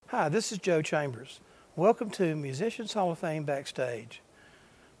Hi, this is Joe Chambers. Welcome to Musicians Hall of Fame Backstage.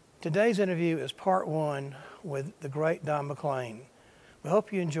 Today's interview is part one with the great Don McLean. We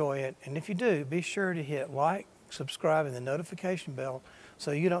hope you enjoy it, and if you do, be sure to hit like, subscribe, and the notification bell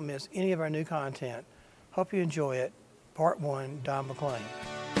so you don't miss any of our new content. Hope you enjoy it. Part one, Don McLean.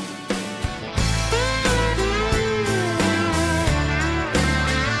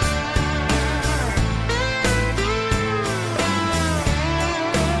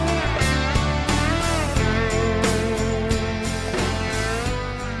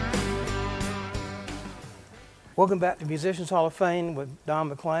 Welcome back to Musicians Hall of Fame with Don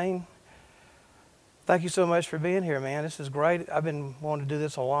McLean. Thank you so much for being here, man. This is great. I've been wanting to do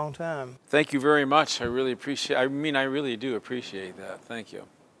this a long time. Thank you very much. I really really do appreciate that. Thank you.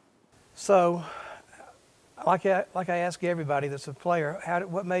 So, like I ask everybody that's a player,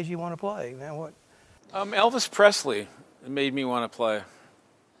 what made you want to play, man? What? Elvis Presley made me want to play.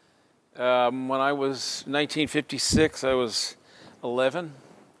 When I was 1956, I was 11.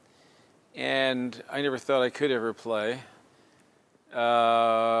 And I never thought I could ever play. And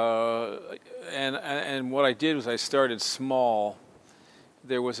what I did was I started small.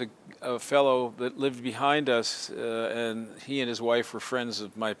 There was a fellow that lived behind us, and he and his wife were friends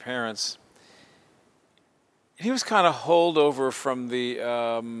of my parents. He was kind of holdover from the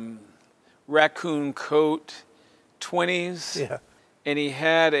raccoon coat 20s. Yeah. And he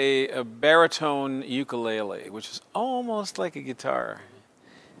had a baritone ukulele, which was almost like a guitar.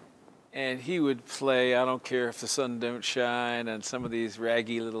 And he would play I Don't Care If the Sun Don't Shine and some of these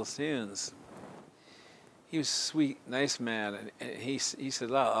raggy little tunes. He was a sweet, nice man. And he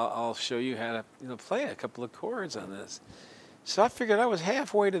said, I'll show you how to play a couple of chords on this. So I figured I was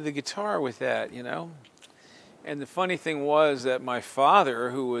halfway to the guitar with that, And the funny thing was that my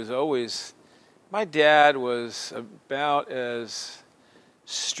father, my dad was about as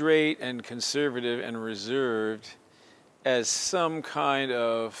straight and conservative and reserved as some kind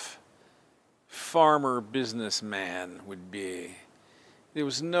of farmer businessman would be. There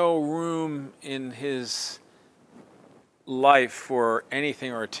was no room in his life for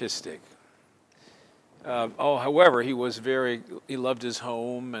anything artistic. However, he loved his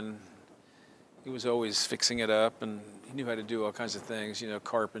home, and he was always fixing it up, and he knew how to do all kinds of things,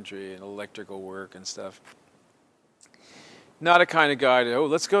 carpentry and electrical work and stuff. Not a kind of guy to,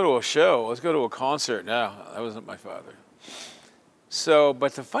 let's go to a show, let's go to a concert. No, that wasn't my father. So,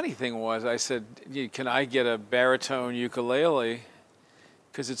 but the funny thing was, I said, can I get a baritone ukulele?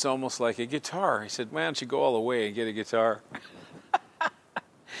 Because it's almost like a guitar. He said, why don't you go all the way and get a guitar?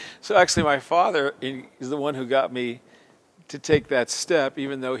 So actually, my father is the one who got me to take that step,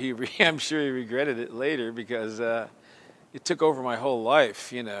 even though I'm sure he regretted it later, because it took over my whole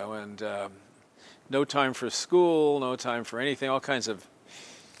life, and no time for school, no time for anything, all kinds of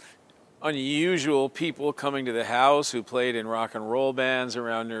unusual people coming to the house who played in rock and roll bands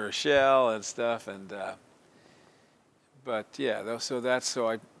around New Rochelle and stuff, and but yeah, so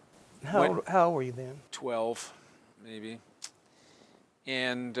I. How old were you then? 12, maybe,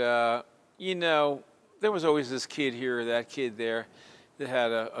 and there was always this kid here or that kid there that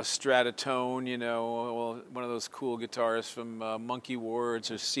had a Stratotone, one of those cool guitars from Monkey Wards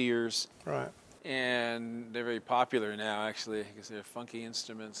or Sears, Right. And they're very popular now, actually, because they're funky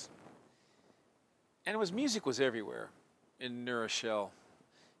instruments. And music was everywhere in New Rochelle.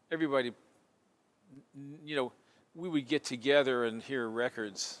 Everybody, we would get together and hear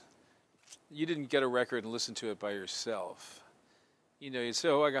records. You didn't get a record and listen to it by yourself. You'd say,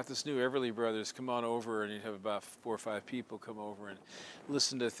 I got this new Everly Brothers, come on over, and you'd have about 4 or 5 people come over and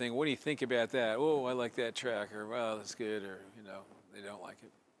listen to the thing. What do you think about that? Oh, I like that track, or, well, that's good, or, they don't like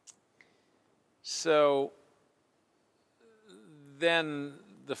it. So then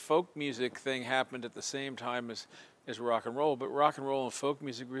the folk music thing happened at the same time as rock and roll, but rock and roll and folk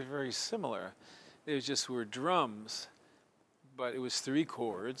music were very similar. They were drums, but it was 3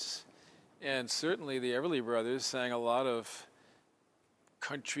 chords, and certainly the Everly Brothers sang a lot of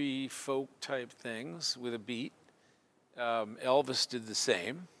country folk type things with a beat. Elvis did the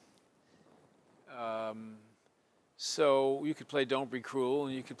same. So you could play Don't Be Cruel,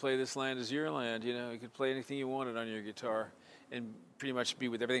 and you could play This Land Is Your Land, you could play anything you wanted on your guitar and pretty much be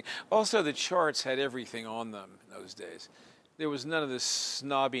with everything. Also, the charts had everything on them in those days. There was none of this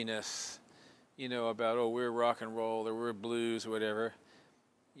snobbiness, about, we're rock and roll or we're blues or whatever.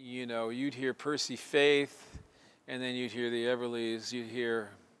 You'd hear Percy Faith, and then you'd hear the Everlys, you'd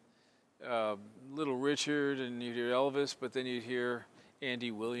hear Little Richard, and you'd hear Elvis, but then you'd hear Andy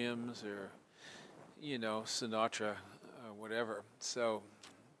Williams or Sinatra, whatever. So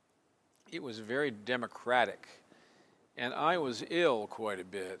it was very democratic. And I was ill quite a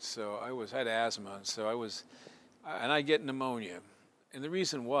bit, so had asthma, and I get pneumonia. And the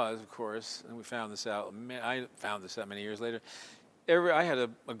reason was, of course, and we found this out, I found this out many years later, I had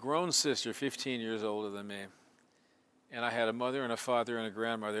a grown sister, 15 years older than me, and I had a mother and a father and a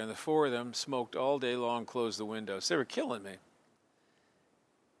grandmother, and the four of them smoked all day long, closed the windows. They were killing me.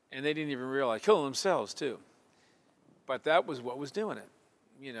 And they didn't even realize, killing themselves too. But that was what was doing it,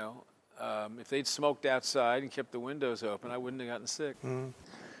 you know. If they'd smoked outside and kept the windows open, I wouldn't have gotten sick. Mm-hmm.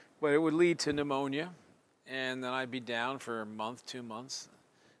 But it would lead to pneumonia, and then I'd be down for a month, 2 months,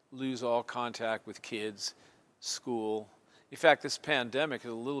 lose all contact with kids, school. In fact, this pandemic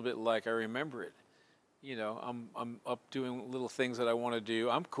is a little bit like I remember it. You know, I'm up doing little things that I want to do.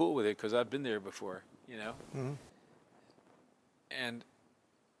 I'm cool with it because I've been there before, you know. Mm-hmm. And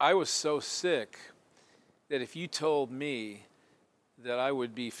I was so sick that if you told me that I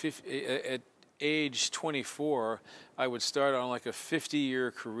would be at age 24, I would start on like a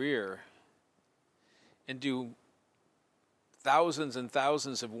 50-year career and do thousands and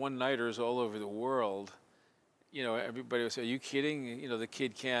thousands of one-nighters all over the world, you know, everybody would say, "Are you kidding? You know, the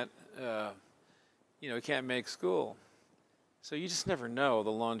kid can't, he can't make school." So you just never know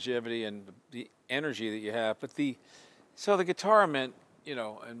the longevity and the energy that you have. But so the guitar meant, you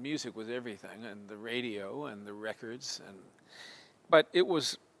know, and music was everything, and the radio and the records, but it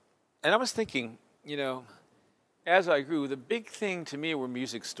was, and I was thinking, you know, as I grew, the big thing to me were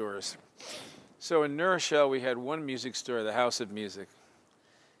music stores. So in New Rochelle, we had one music store, the House of Music,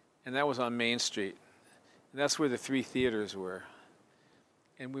 and that was on Main Street. And that's where the 3 theaters were.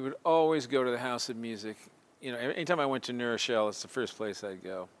 And we would always go to the House of Music. You know, anytime I went to New Rochelle, it's the first place I'd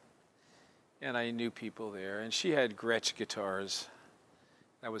go. And I knew people there. And she had Gretsch guitars.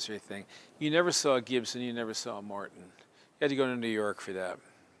 That was her thing. You never saw a Gibson, you never saw a Martin. You had to go to New York for that.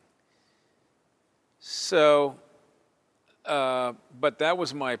 So, but that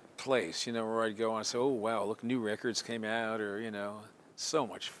was my place, you know, where I'd go and say, "Oh, wow, look, new records came out," or, you know, so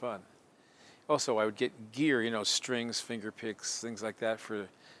much fun. Also, I would get gear, you know, strings, finger picks, things like that for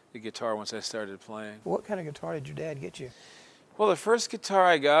the guitar once I started playing. What kind of guitar did your dad get you? Well, the first guitar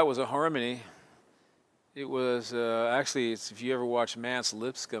I got was a Harmony. It was, actually, if you ever watch Mance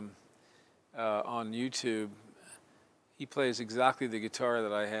Lipscomb on YouTube, he plays exactly the guitar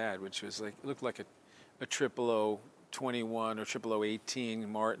that I had, which was like, it looked like a 0021 or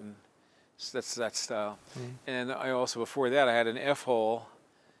 0018 Martin. So that's that style. Mm-hmm. And I also, before that, I had an F-Hole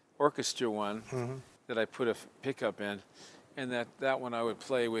orchestra one that I put a pickup in. And that one I would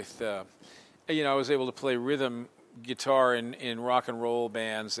play with, you know, I was able to play rhythm guitar in rock and roll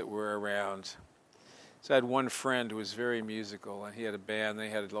bands that were around. So I had one friend who was very musical, and he had a band. They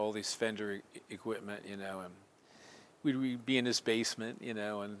had all these Fender equipment, you know, and we'd be in his basement, you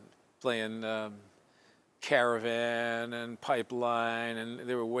know, and playing Caravan and Pipeline, and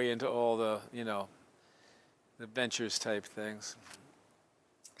they were way into all the, you know, the Ventures type things.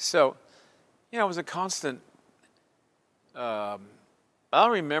 So, you know, it was a constant. I'll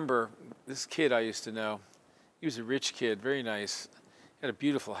remember this kid I used to know. He was a rich kid, very nice. Had a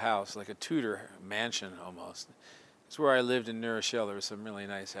beautiful house, like a Tudor mansion almost. It's where I lived in New Rochelle. There were some really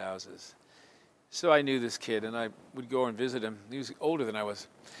nice houses. So I knew this kid, and I would go and visit him. He was older than I was.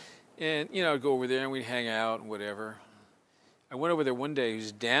 And, you know, I'd go over there, and we'd hang out and whatever. I went over there one day. He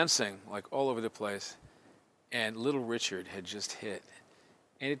was dancing, like, all over the place. And Little Richard had just hit.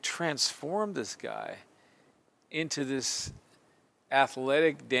 And it transformed this guy into this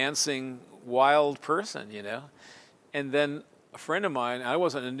athletic, dancing, wild person, you know. And then a friend of mine, I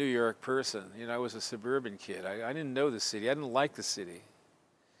wasn't a New York person. You know, I was a suburban kid. I didn't know the city. I didn't like the city.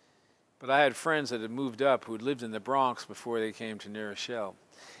 But I had friends that had moved up who had lived in the Bronx before they came to New Rochelle.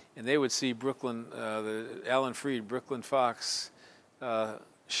 And they would see Brooklyn, the Alan Freed, Brooklyn Fox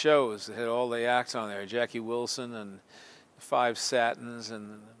shows that had all the acts on there, Jackie Wilson and the Five Satins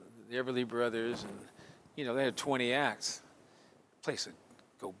and the Everly Brothers. And, you know, they had 20 acts. The place would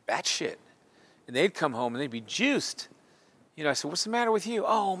go batshit. And they'd come home and they'd be juiced. You know, I said, "What's the matter with you?"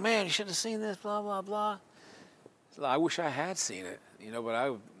 "Oh, man, you should have seen this, blah, blah, blah." So I wish I had seen it, you know, but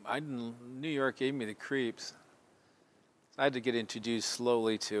I didn't, New York gave me the creeps. I had to get introduced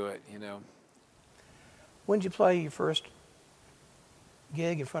slowly to it, you know. When did you play your first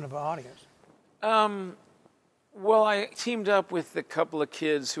gig in front of an audience? Well, I teamed up with a couple of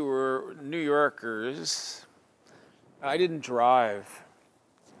kids who were New Yorkers. I didn't drive.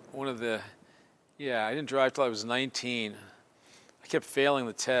 I didn't drive till I was 19. I kept failing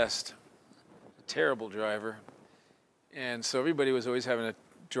the test. A terrible driver. And so everybody was always having to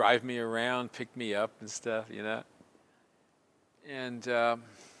drive me around, pick me up and stuff, you know. And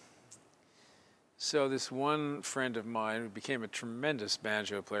So this one friend of mine who became a tremendous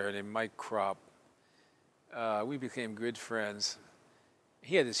banjo player named Mike Kropp, we became good friends.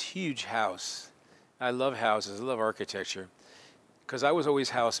 He had this huge house. I love houses. I love architecture because I was always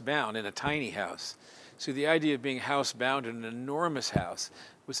housebound in a tiny house. So the idea of being housebound in an enormous house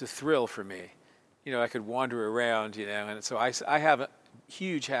was a thrill for me. You know, I could wander around, you know, and so I have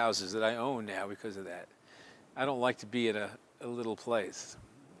huge houses that I own now because of that. I don't like to be in a little place.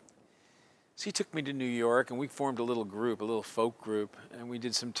 So he took me to New York, and we formed a little group, a little folk group, and we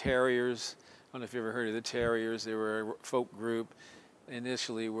did some Terriers. I don't know if you ever heard of the Terriers. They were a folk group.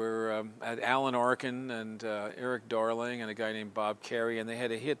 Initially, we had Alan Arkin and Eric Darling and a guy named Bob Carey, and they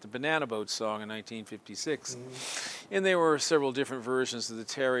had a hit, the Banana Boat song in 1956. And there were several different versions of the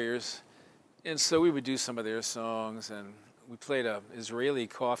Terriers. And so we would do some of their songs, and we played a Israeli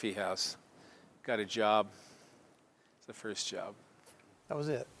coffee house. Got a job. It's the first job. That was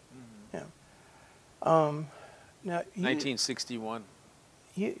it. Yeah. Now 1961.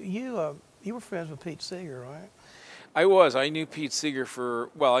 You were friends with Pete Seeger, right? I was. I knew Pete Seeger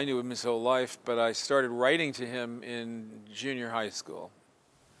I knew him his whole life, but I started writing to him in junior high school.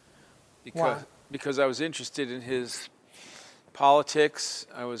 Why? Because I was interested in his politics.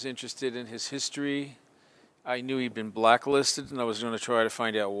 I was interested in his history. I knew he'd been blacklisted, and I was going to try to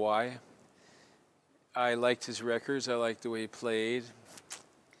find out why. I liked his records. I liked the way he played.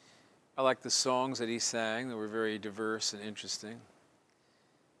 I liked the songs that he sang. They were very diverse and interesting.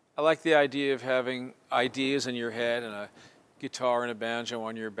 I like the idea of having ideas in your head and a guitar and a banjo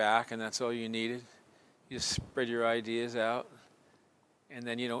on your back, and that's all you needed. You just spread your ideas out, and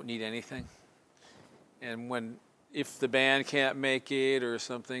then you don't need anything. And if the band can't make it or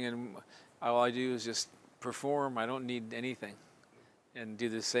something, and all I do is just perform, I don't need anything, and do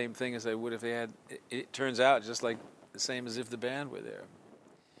the same thing as I would if they had. It turns out just like the same as if the band were there.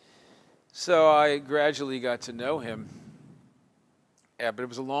 So I gradually got to know him. Yeah, but it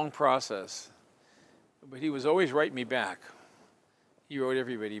was a long process. But he was always writing me back. He wrote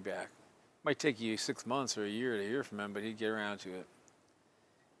everybody back. Might take you 6 months or a year to hear from him, but he'd get around to it.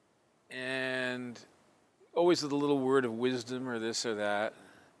 And always with a little word of wisdom or this or that.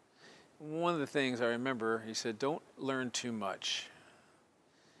 One of the things I remember, he said, don't learn too much.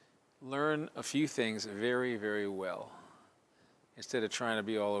 Learn a few things very, very well, instead of trying to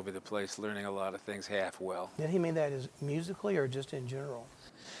be all over the place, learning a lot of things half well. Did he mean that as musically or just in general?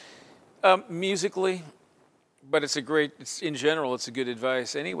 Musically, but in general, it's a good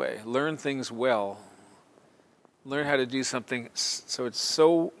advice anyway. Learn things well. Learn how to do something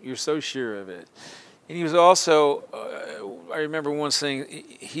so you're so sure of it. And he was also, I remember once saying,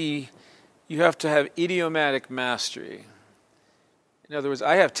 you have to have idiomatic mastery. In other words,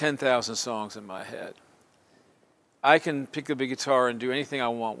 I have 10,000 songs in my head. I can pick up a guitar and do anything I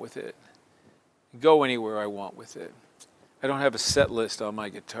want with it, go anywhere I want with it. I don't have a set list on my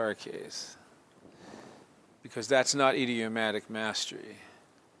guitar case because that's not idiomatic mastery.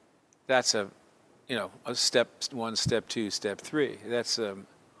 That's a step 1, step 2, step 3.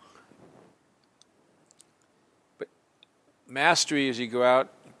 But mastery is you go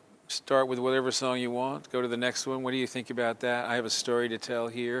out, start with whatever song you want, go to the next one. What do you think about that? I have a story to tell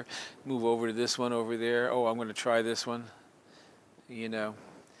here. Move over to this one over there. Oh, I'm going to try this one.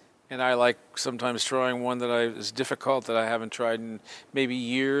 And I like sometimes trying one that is difficult that I haven't tried in maybe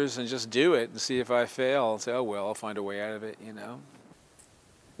years and just do it and see if I fail. And say, oh, well, I'll find a way out of it,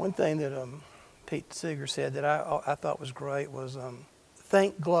 One thing that Pete Seeger said that I thought was great was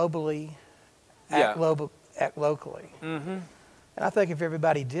think globally, act locally. Mm-hmm. And I think if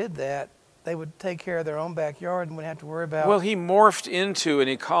everybody did that, they would take care of their own backyard and wouldn't have to worry about... Well, he morphed into an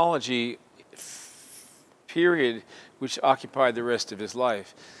ecology period which occupied the rest of his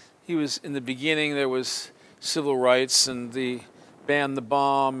life. He was, in the beginning, there was civil rights and the ban the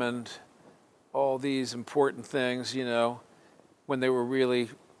bomb and all these important things, when they were really...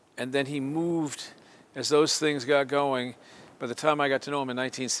 And then he moved, as those things got going, by the time I got to know him in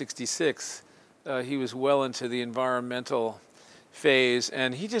 1966, he was well into the environmental phase,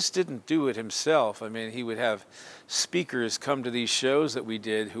 and he just didn't do it himself. I mean, he would have speakers come to these shows that we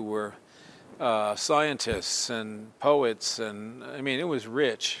did who were scientists and poets, and I mean, it was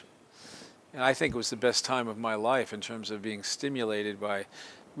rich. And I think it was the best time of my life in terms of being stimulated by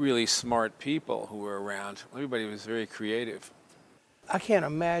really smart people who were around. Everybody was very creative. I can't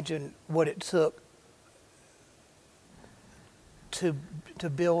imagine what it took to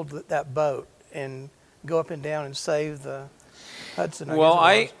build that boat and go up and down and save the Hudson. Well,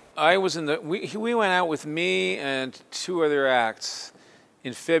 I was in we went out with me and 2 other acts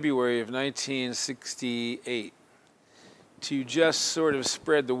in February of 1968. to just sort of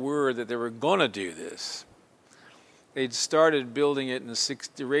spread the word that they were going to do this. They'd started building it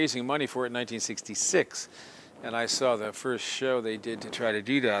raising money for it in 1966, and I saw the first show they did to try to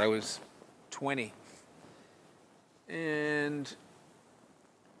do that. I was 20. And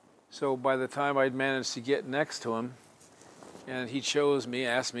so by the time I'd managed to get next to him, and he chose me,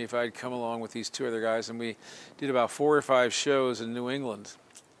 asked me if I'd come along with these two other guys, and we did about 4 or 5 shows in New England.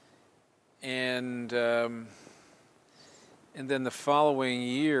 And then the following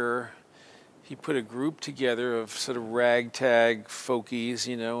year, he put a group together of sort of ragtag folkies,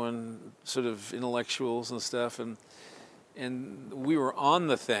 you know, and sort of intellectuals and stuff. And we were on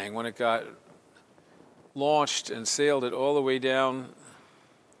the thing when it got launched and sailed it all the way down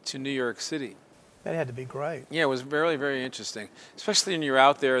to New York City. That had to be great. Yeah, it was very, very interesting, especially when you're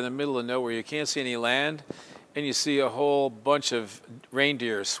out there in the middle of nowhere. You can't see any land, and you see a whole bunch of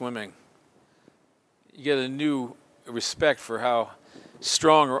reindeer swimming. You get a new respect for how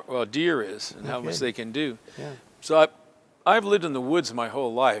strong a deer is and how much they can do. Yeah. So I've lived in the woods my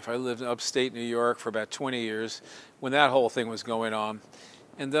whole life. I lived in upstate New York for about 20 years when that whole thing was going on.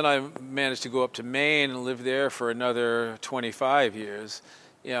 And then I managed to go up to Maine and live there for another 25 years,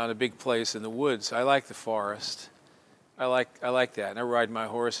 you know, in a big place in the woods. I like the forest. I like that. And I ride my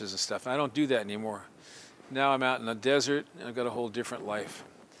horses and stuff. And I don't do that anymore. Now I'm out in the desert, and I've got a whole different life.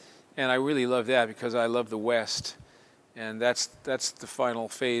 And I really love that because I love the West. And that's the final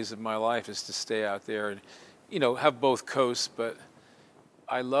phase of my life, is to stay out there and, you know, have both coasts. But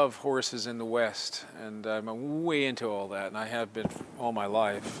I love horses in the West, and I'm way into all that, and I have been all my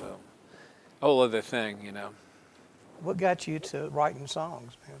life. So, a whole other thing, you know. What got you to writing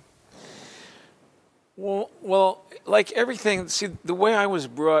songs, man? Well, like everything, see, the way I was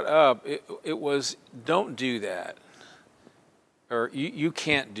brought up, it was, don't do that. Or you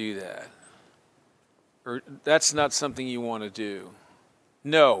can't do that. Or that's not something you want to do.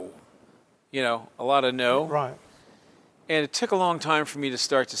 No. You know, a lot of no. Right. And it took a long time for me to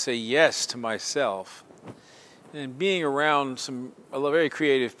start to say yes to myself. And being around a very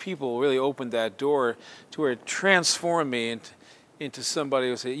creative people really opened that door to where it transformed me into somebody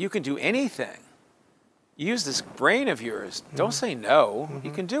who said, you can do anything. Use this brain of yours. Mm-hmm. Don't say no. Mm-hmm.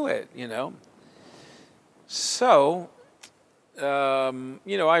 You can do it, you know. So,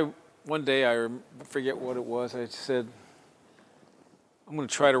 you know, one day I forget what it was. I said, I'm going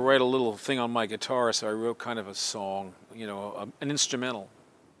to try to write a little thing on my guitar. So I wrote kind of a song, you know, an instrumental.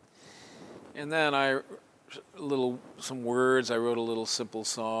 And then some words. I wrote a little simple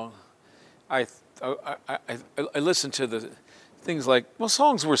song. I listened to the things like, well,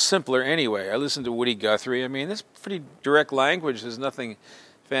 songs were simpler anyway. I listened to Woody Guthrie. I mean, that's pretty direct language. There's nothing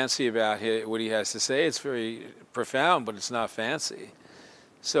fancy about what he has to say. It's very profound, but it's not fancy.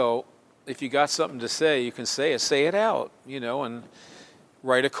 So if you got something to say, you can say it out, you know, and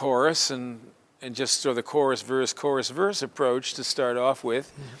write a chorus and just sort of the chorus, verse approach to start off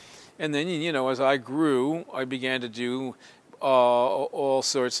with. Mm-hmm. And then, you know, as I grew, I began to do all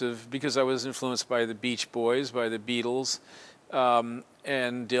sorts of, because I was influenced by the Beach Boys, by the Beatles, and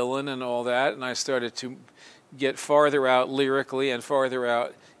Dylan and all that, and I started to get farther out lyrically and farther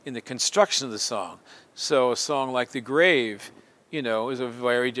out in the construction of the song. So a song like The Grave, you know, is a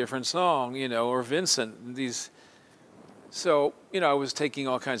very different song, you know, or Vincent. So, you know, I was taking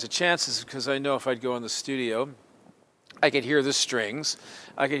all kinds of chances because I know if I'd go in the studio, I could hear the strings.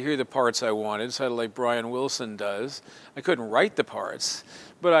 I could hear the parts I wanted, sort of like Brian Wilson does. I couldn't write the parts,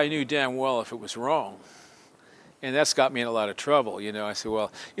 but I knew damn well if it was wrong. And that's got me in a lot of trouble, you know. I said,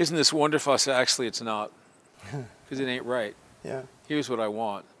 well, isn't this wonderful? I said, actually, it's not, because it ain't right. Yeah. Here's what I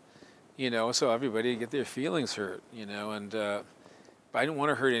want, you know. So everybody get their feelings hurt, you know, and but I didn't want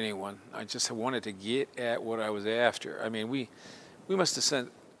to hurt anyone. I just wanted to get at what I was after. I mean, we must have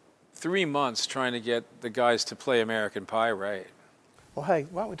spent 3 months trying to get the guys to play American Pie right. Well, hey,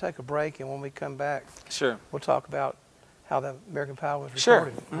 why don't we take a break, and when we come back, sure, we'll talk about how the American Pie was recorded.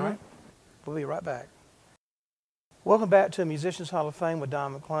 Sure. Mm-hmm. All right? We'll be right back. Welcome back to Musicians Hall of Fame with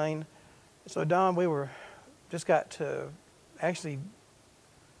Don McLean. So, Don, just got to actually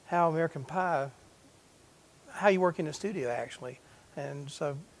how American Pie, how you work in the studio, actually. And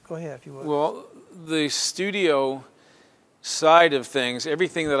so, go ahead, if you would. Well, the studio side of things,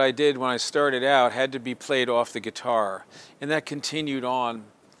 everything that I did when I started out had to be played off the guitar. And that continued on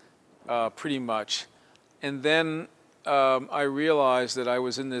pretty much. And then I realized that I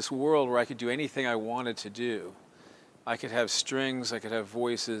was in this world where I could do anything I wanted to do. I could have strings, I could have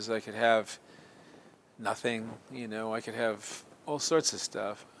voices, I could have nothing, you know, I could have all sorts of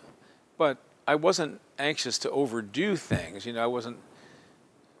stuff. But I wasn't anxious to overdo things, you know,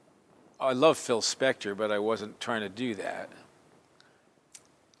 I love Phil Spector, but I wasn't trying to do that.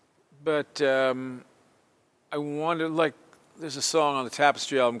 But I wanted, like, there's a song on the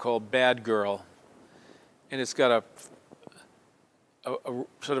Tapestry album called Bad Girl, and it's got a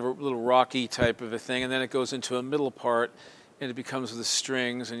sort of a little rocky type of a thing, and then it goes into a middle part, and it becomes the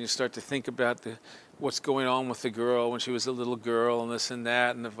strings, and you start to think about what's going on with the girl when she was a little girl, and this and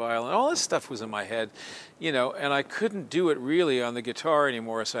that, and the violin. All this stuff was in my head, you know, and I couldn't do it really on the guitar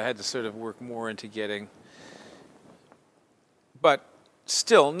anymore, so I had to sort of work more into getting, but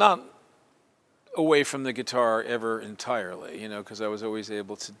still not away from the guitar ever entirely, you know, because I was always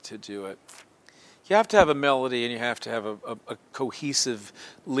able to do it. You have to have a melody, and you have to have a cohesive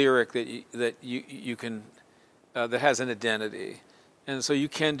lyric that you can that has an identity. And so you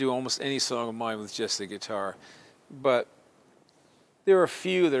can do almost any song of mine with just the guitar. But there are a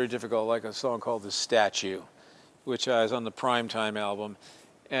few that are difficult, like a song called The Statue, which is on the Primetime album.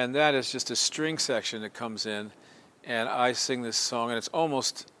 And that is just a string section that comes in, and I sing this song, and it's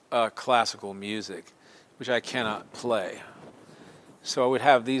almost classical music, which I cannot play. So I would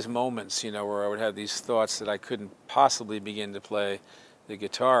have these moments, you know, where I would have these thoughts that I couldn't possibly begin to play the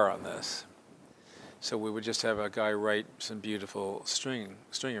guitar on this. So we would just have a guy write some beautiful string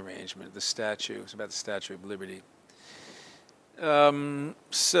arrangement. The Statue. It's about the Statue of Liberty.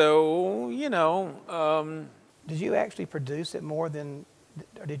 So you know. Did you actually produce it more than?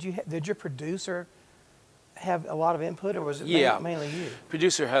 Or did your producer have a lot of input, or was it mainly you?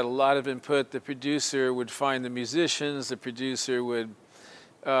 Producer had a lot of input. The producer would find the musicians. The producer would.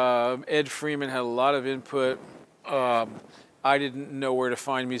 Ed Freeman had a lot of input. I didn't know where to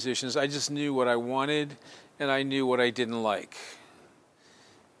find musicians. I just knew what I wanted, and I knew what I didn't like.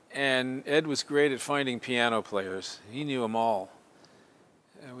 And Ed was great at finding piano players. He knew them all.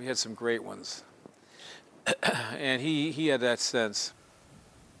 And we had some great ones. And he had that sense.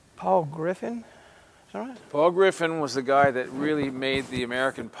 Paul Griffin, is that right? Paul Griffin was the guy that really made the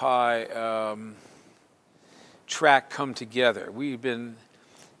American Pie track come together. We've been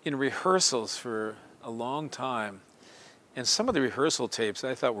in rehearsals for a long time. And some of the rehearsal tapes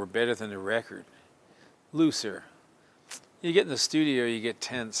I thought were better than the record. Looser. You get in the studio, you get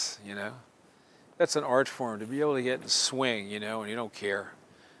tense, you know. That's an art form, to be able to get in swing, you know, and you don't care.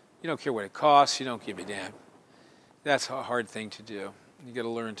 You don't care what it costs, you don't give a damn. That's a hard thing to do. You got to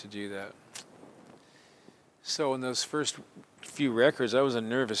learn to do that. So in those first few records, I was a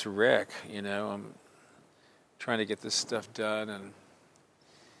nervous wreck, you know. I'm trying to get this stuff done, and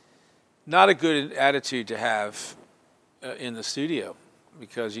not a good attitude to have in the studio,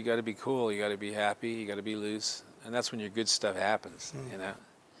 because you got to be cool, you got to be happy, you got to be loose, and that's when your good stuff happens, you know.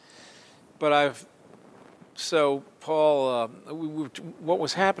 But so Paul, what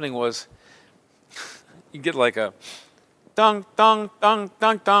was happening was, you get like a dong dong dong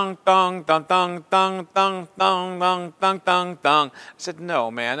dong dong dong dong dong dong dong dong dong dong dong dong. I said,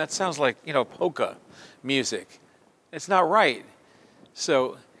 no, man, that sounds like, you know, polka music. It's not right.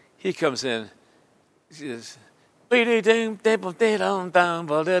 So he comes in, he says, and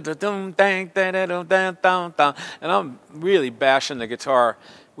I'm really bashing the guitar,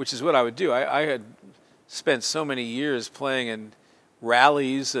 which is what I would do. I had spent so many years playing in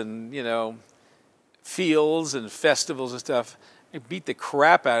rallies and, you know, fields and festivals and stuff. I beat the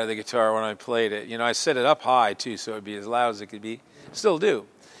crap out of the guitar when I played it. You know, I set it up high, too, so it would be as loud as it could be. Still do.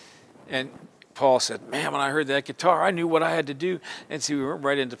 And Paul said, man, when I heard that guitar, I knew what I had to do. And so we went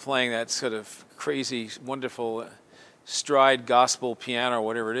right into playing that sort of crazy, wonderful stride gospel piano or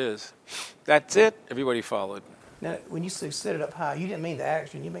whatever it is. That's it. Everybody followed. Now, when you say set it up high, you didn't mean the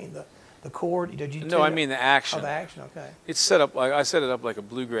action. You mean the chord? Did you? No, I mean the action. Oh, the action. Okay. It's set up like I set it up like a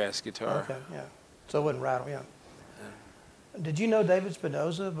bluegrass guitar. Okay. Yeah. So it wouldn't rattle. Yeah. Did you know David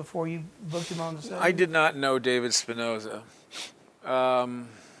Spinoza before you booked him on the set? I did not know David Spinoza. I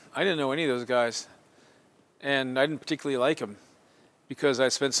didn't know any of those guys, and I didn't particularly like them because I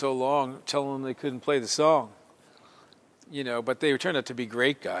spent so long telling them they couldn't play the song. You know, but they turned out to be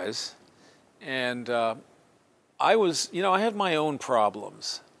great guys, and I was, you know, I had my own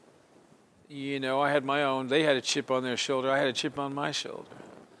problems. You know, I had my own. They had a chip on their shoulder. I had a chip on my shoulder.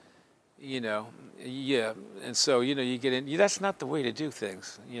 You know, yeah, and so you know, you get in. That's not the way to do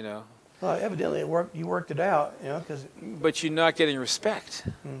things. You know. Well, evidently it worked. You worked it out. You know, because. But you're not getting respect.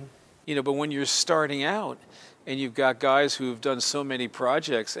 Mm-hmm. You know, but when you're starting out, and you've got guys who've done so many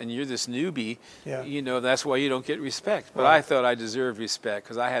projects, and you're this newbie, yeah. You know, that's why you don't get respect. But right. I thought I deserved respect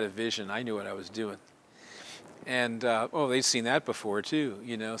because I had a vision. I knew what I was doing. And, they'd seen that before, too,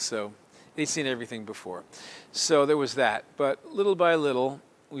 you know, so they'd seen everything before. So there was that. But little by little,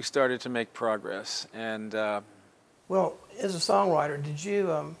 we started to make progress. And well, as a songwriter, did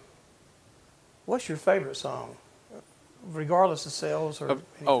you What's your favorite song, regardless of sales or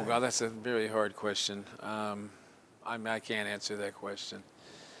anything? Oh, God, that's a very hard question. I can't answer that question.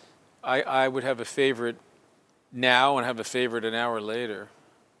 I would have a favorite now and have a favorite an hour later.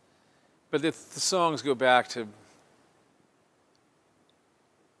 But if the songs go back to,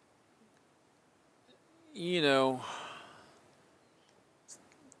 you know,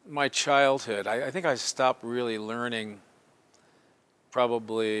 my childhood, I think I stopped really learning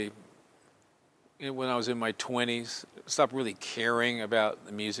probably when I was in my 20s. Stopped really caring about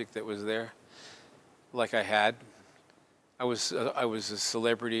the music that was there like I had. I was a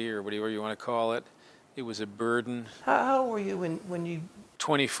celebrity, or whatever you want to call it. It was a burden. How old were you when you?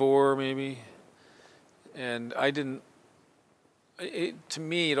 24 maybe, and I didn't. To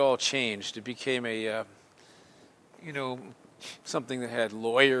me, it all changed. It became a, something that had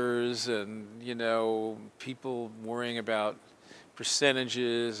lawyers and people worrying about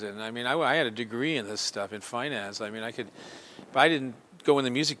percentages. And I mean, I had a degree in this stuff in finance. I mean, if I didn't go in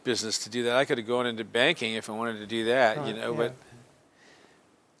the music business to do that, I could have gone into banking if I wanted to do that. Yeah. But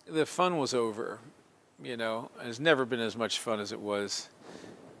the fun was over. It's never been as much fun as it was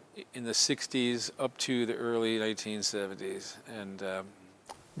in the 60s up to the early 1970s. And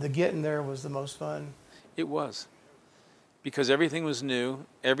the getting there was the most fun? It was. Because everything was new.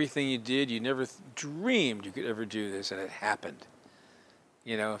 Everything you did, you never dreamed you could ever do this, and it happened.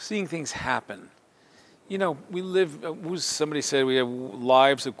 Seeing things happen. We live, somebody said we have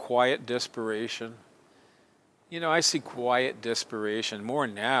lives of quiet desperation. I see quiet desperation more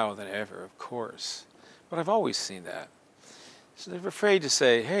now than ever, of course. But I've always seen that. So they're afraid to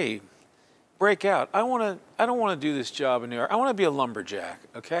say, hey, break out. I don't want to do this job in New York. I want to be a lumberjack,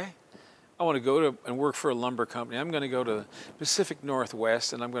 okay? I want to go and work for a lumber company. I'm going to go to Pacific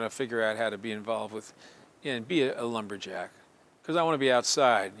Northwest, and I'm going to figure out how to be involved with and be a lumberjack. Because I want to be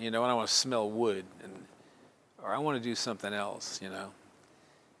outside, and I want to smell wood, or I want to do something else,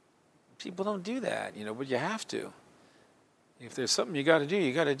 People don't do that, but you have to. If there's something you got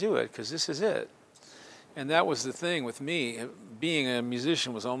to do it, because this is it. And that was the thing with me. Being a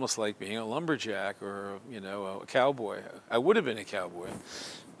musician was almost like being a lumberjack or, a cowboy. I would have been a cowboy.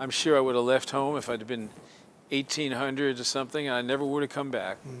 I'm sure I would have left home if I'd been 1800 or something, and I never would have come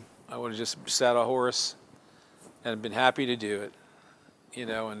back. I would have just sat a horse and been happy to do it,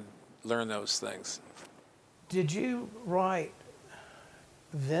 and learn those things. Did you write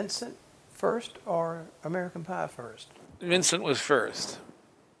Vincent first or American Pie first? Vincent was first.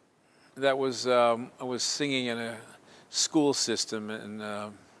 That was I was singing in a school system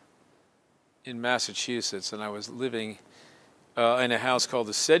in Massachusetts, and I was living in a house called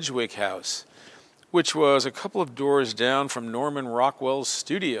the Sedgwick House, which was a couple of doors down from Norman Rockwell's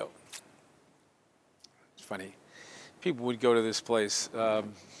studio. It's funny. People would go to this place. What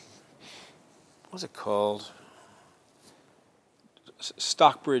was it called?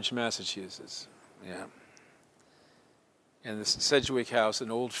 Stockbridge, Massachusetts. Yeah. And the Sedgwick House, an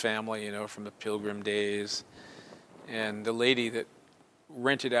old family, from the Pilgrim days. And the lady that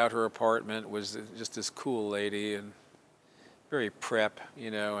rented out her apartment was just this cool lady and very prep,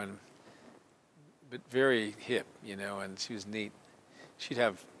 but very hip, and she was neat. She'd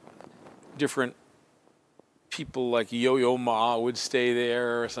have different people like Yo-Yo Ma would stay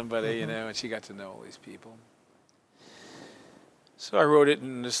there or somebody, and she got to know all these people. So I wrote it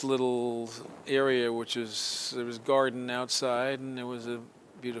in this little area, there was garden outside, and there was a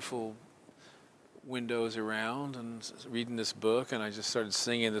beautiful windows around, and reading this book, and I just started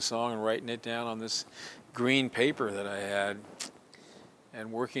singing the song and writing it down on this green paper that I had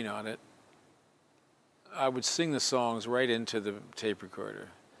and working on it. I would sing the songs right into the tape recorder.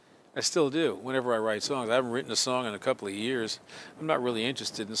 I still do whenever I write songs. I haven't written a song in a couple of years. I'm not really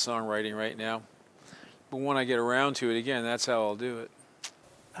interested in songwriting right now. But when I get around to it again, that's how I'll do it.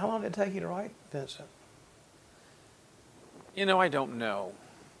 How long did it take you to write Vincent? I don't know.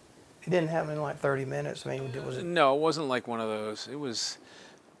 It didn't happen in like 30 minutes. I mean, was it? No, it wasn't like one of those. It was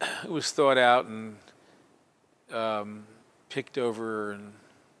thought out and picked over and,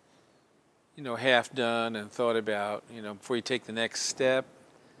 half done and thought about, before you take the next step,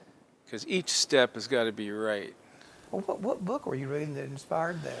 because each step has got to be right. Well, what book were you reading that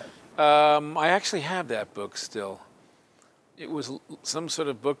inspired that? I actually have that book still. It was some sort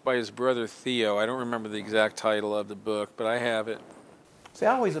of book by his brother Theo. I don't remember the exact title of the book, but I have it. See,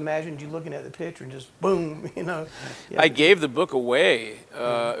 I always imagined you looking at the picture and just boom, Yeah. I gave the book away,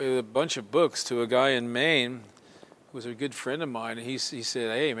 a bunch of books, to a guy in Maine who was a good friend of mine. And he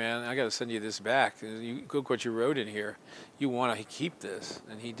said, hey, man, I got to send you this back. Look what you wrote in here. You want to keep this.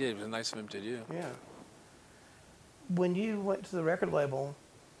 And he did. It was nice of him to do. Yeah. When you went to the record label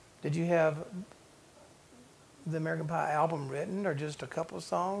Did you have the American Pie album written, or just a couple of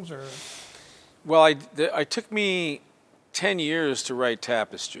songs, or? Well, it took me 10 years to write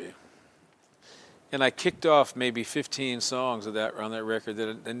Tapestry. And I kicked off maybe 15 songs on that record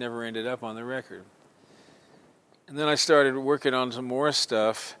that never ended up on the record. And then I started working on some more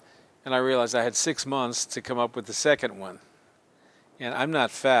stuff, and I realized I had 6 months to come up with the second one. And I'm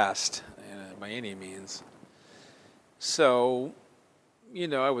not fast by any means. So,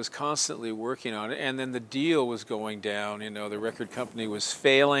 I was constantly working on it. And then the deal was going down. The record company was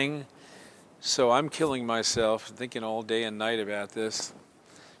failing. So I'm killing myself, thinking all day and night about this.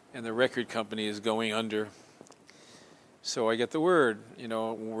 And the record company is going under. So I get the word,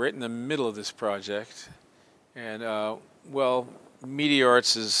 we're right in the middle of this project. And, Media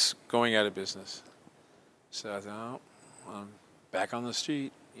Arts is going out of business. So I thought, I'm back on the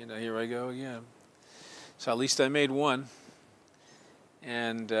street. Here I go again. So at least I made one.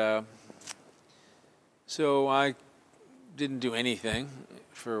 And so I didn't do anything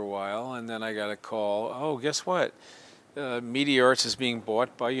for a while. And then I got a call. Oh, guess what? Media Arts is being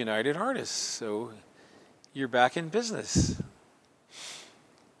bought by United Artists, so you're back in business.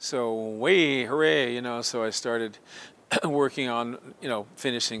 So, hooray, so I started working on,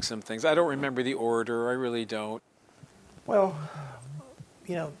 finishing some things. I don't remember the order, I really don't. Well,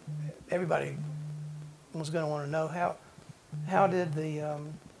 everybody was going to want to know how did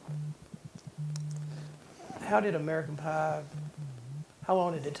American Pie, how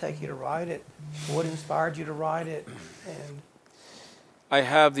long did it take you to write it? What inspired you to write it? And I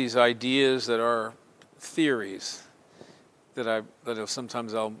have these ideas that are theories that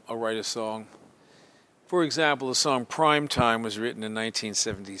sometimes I'll write a song. For example, the song "Prime Time" was written in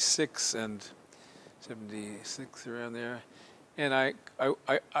 1976 and 76 around there, and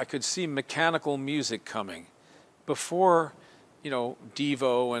I could see mechanical music coming before,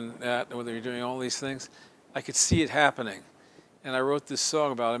 Devo and that, when they were doing all these things. I could see it happening. And I wrote this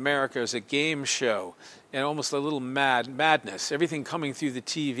song about America as a game show and almost a little madness, everything coming through the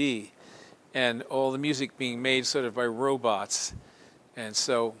TV and all the music being made sort of by robots. And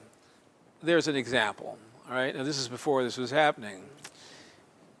so there's an example, all right? Now, this is before this was happening.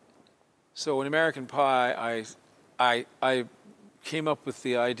 So in American Pie, I came up with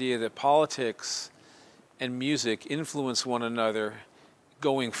the idea that politics and music influence one another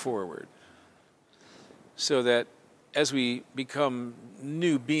going forward, so that as we become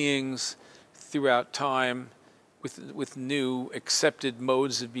new beings throughout time with new accepted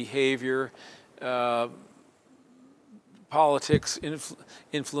modes of behavior, politics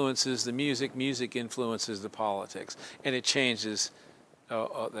influences the music, music influences the politics, and it changes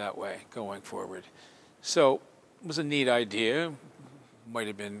that way going forward. So it was a neat idea, might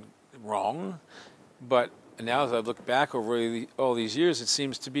have been wrong, but now as I look back over all these years, it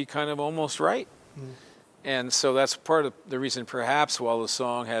seems to be kind of almost right. Mm. And so that's part of the reason, perhaps, why the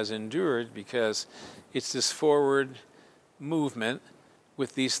song has endured, because it's this forward movement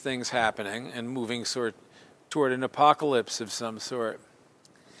with these things happening and moving toward an apocalypse of some sort.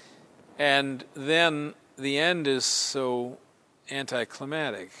 And then the end is so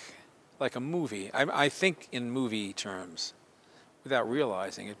anticlimactic, like a movie. I think in movie terms, without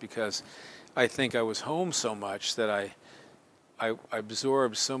realizing it, because I think I was home so much that I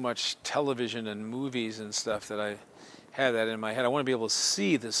absorbed so much television and movies and stuff that I had that in my head. I want to be able to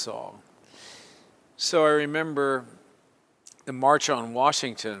see the song. So I remember the March on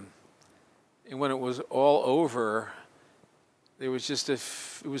Washington, and when it was all over, there was just it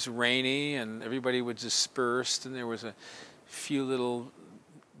was rainy and everybody was dispersed, and there was a few little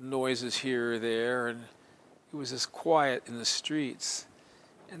noises here or there, and it was just quiet in the streets.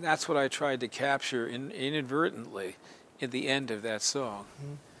 And that's what I tried to capture inadvertently at the end of that song.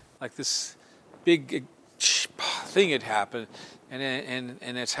 Mm-hmm. Like this big thing had happened, and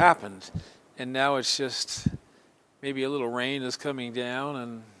it's happened, and now it's just maybe a little rain is coming down,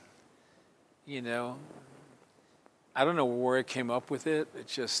 and I don't know where I came up with it. It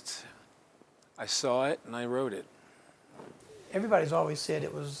just, I saw it and I wrote it. Everybody's always said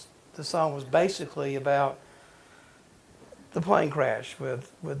the song was basically about the plane crash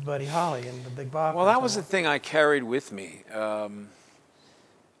with Buddy Holly and the Big Bop. Well, that was the thing I carried with me.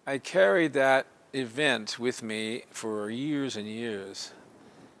 I carried that event with me for years and years.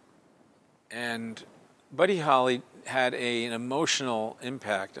 And Buddy Holly had an emotional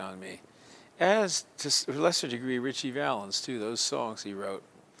impact on me, as to a lesser degree Ritchie Valens too, those songs he wrote,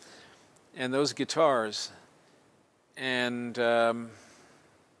 and those guitars. And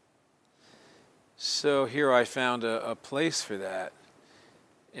so here I found a place for that,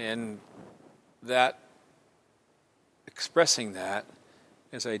 and that expressing that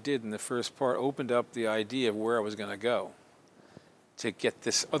as I did in the first part, opened up the idea of where I was going to go to get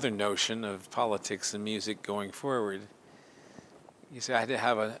this other notion of politics and music going forward. You see, I had to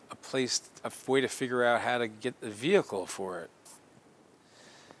have a way to figure out how to get the vehicle for it.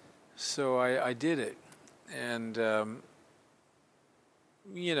 So I did it. And,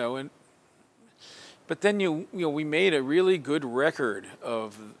 but then we made a really good record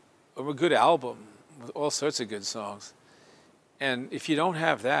of a good album with all sorts of good songs. And if you don't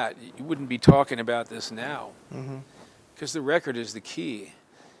have that, you wouldn't be talking about this now. Because the record is the key.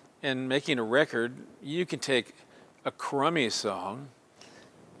 And making a record, you can take a crummy song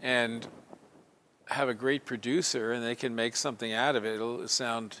and have a great producer, and they can make something out of it. It'll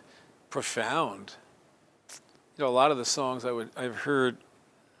sound profound. A lot of the songs I've heard,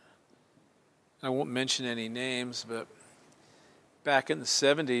 I won't mention any names, but back in the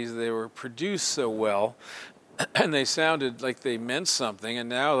 70s, they were produced so well, and they sounded like they meant something, and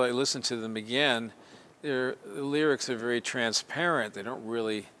now I listen to them again, the lyrics are very transparent. They don't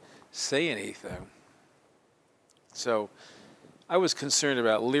really say anything. So I was concerned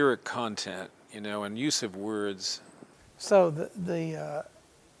about lyric content, and use of words. So the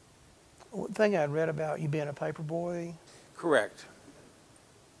thing I'd read about you being a paper boy. Correct.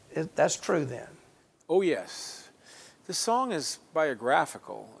 That's true then. Oh, yes. The song is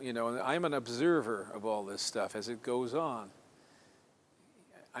biographical, and I'm an observer of all this stuff as it goes on.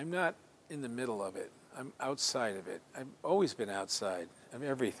 I'm not in the middle of it. I'm outside of it. I've always been outside of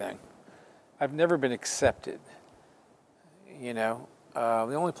everything. I've never been accepted, The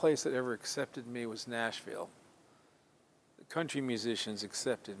only place that ever accepted me was Nashville. Country musicians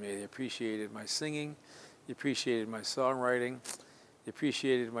accepted me. They appreciated my singing. They appreciated my songwriting. They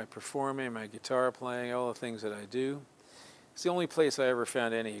appreciated my performing, my guitar playing, all the things that I do. It's the only place I ever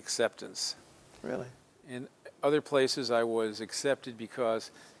found any acceptance. Really? In other places, I was accepted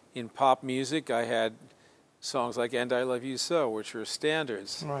because in pop music, I had songs like And I Love You So, which are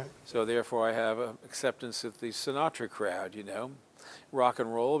standards. Right. So therefore, I have acceptance of the Sinatra crowd, Rock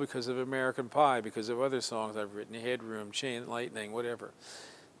and roll because of American Pie, because of other songs I've written, Headroom, Chain Lightning, whatever,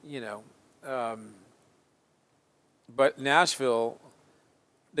 But Nashville,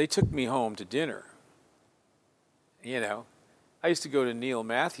 they took me home to dinner. I used to go to Neil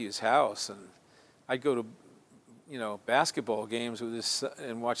Matthews' house, and I'd go to, basketball games with his son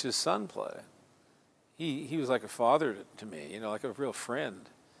and watch his son play. He was like a father to me, like a real friend.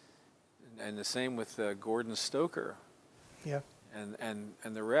 And the same with Gordon Stoker. Yeah. And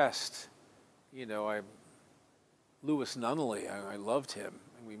the rest, Louis Nunnally, I loved him.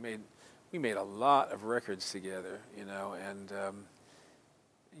 And we made a lot of records together, and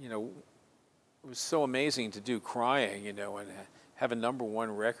it was so amazing to do Crying, and have a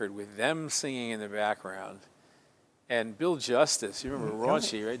 #1 record with them singing in the background. And Bill Justice, you remember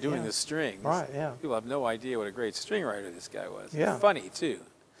Raunchy, right, doing the strings. Right, yeah. People have no idea what a great string writer this guy was. Yeah. Funny, too.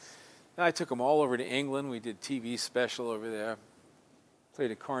 And I took him all over to England. We did TV special over there.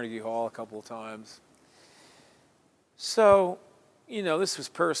 Played at Carnegie Hall a couple of times. So, this was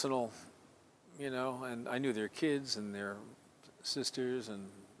personal, and I knew their kids and their sisters and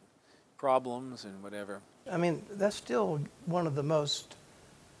problems and whatever. I mean, that's still one of the most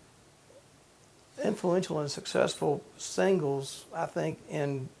influential and successful singles, I think,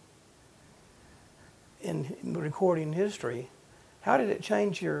 in recording history. How did it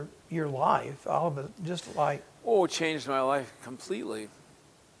change your life? All of it, just like... Oh, it changed my life completely.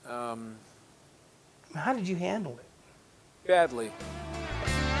 How did you handle it? Badly.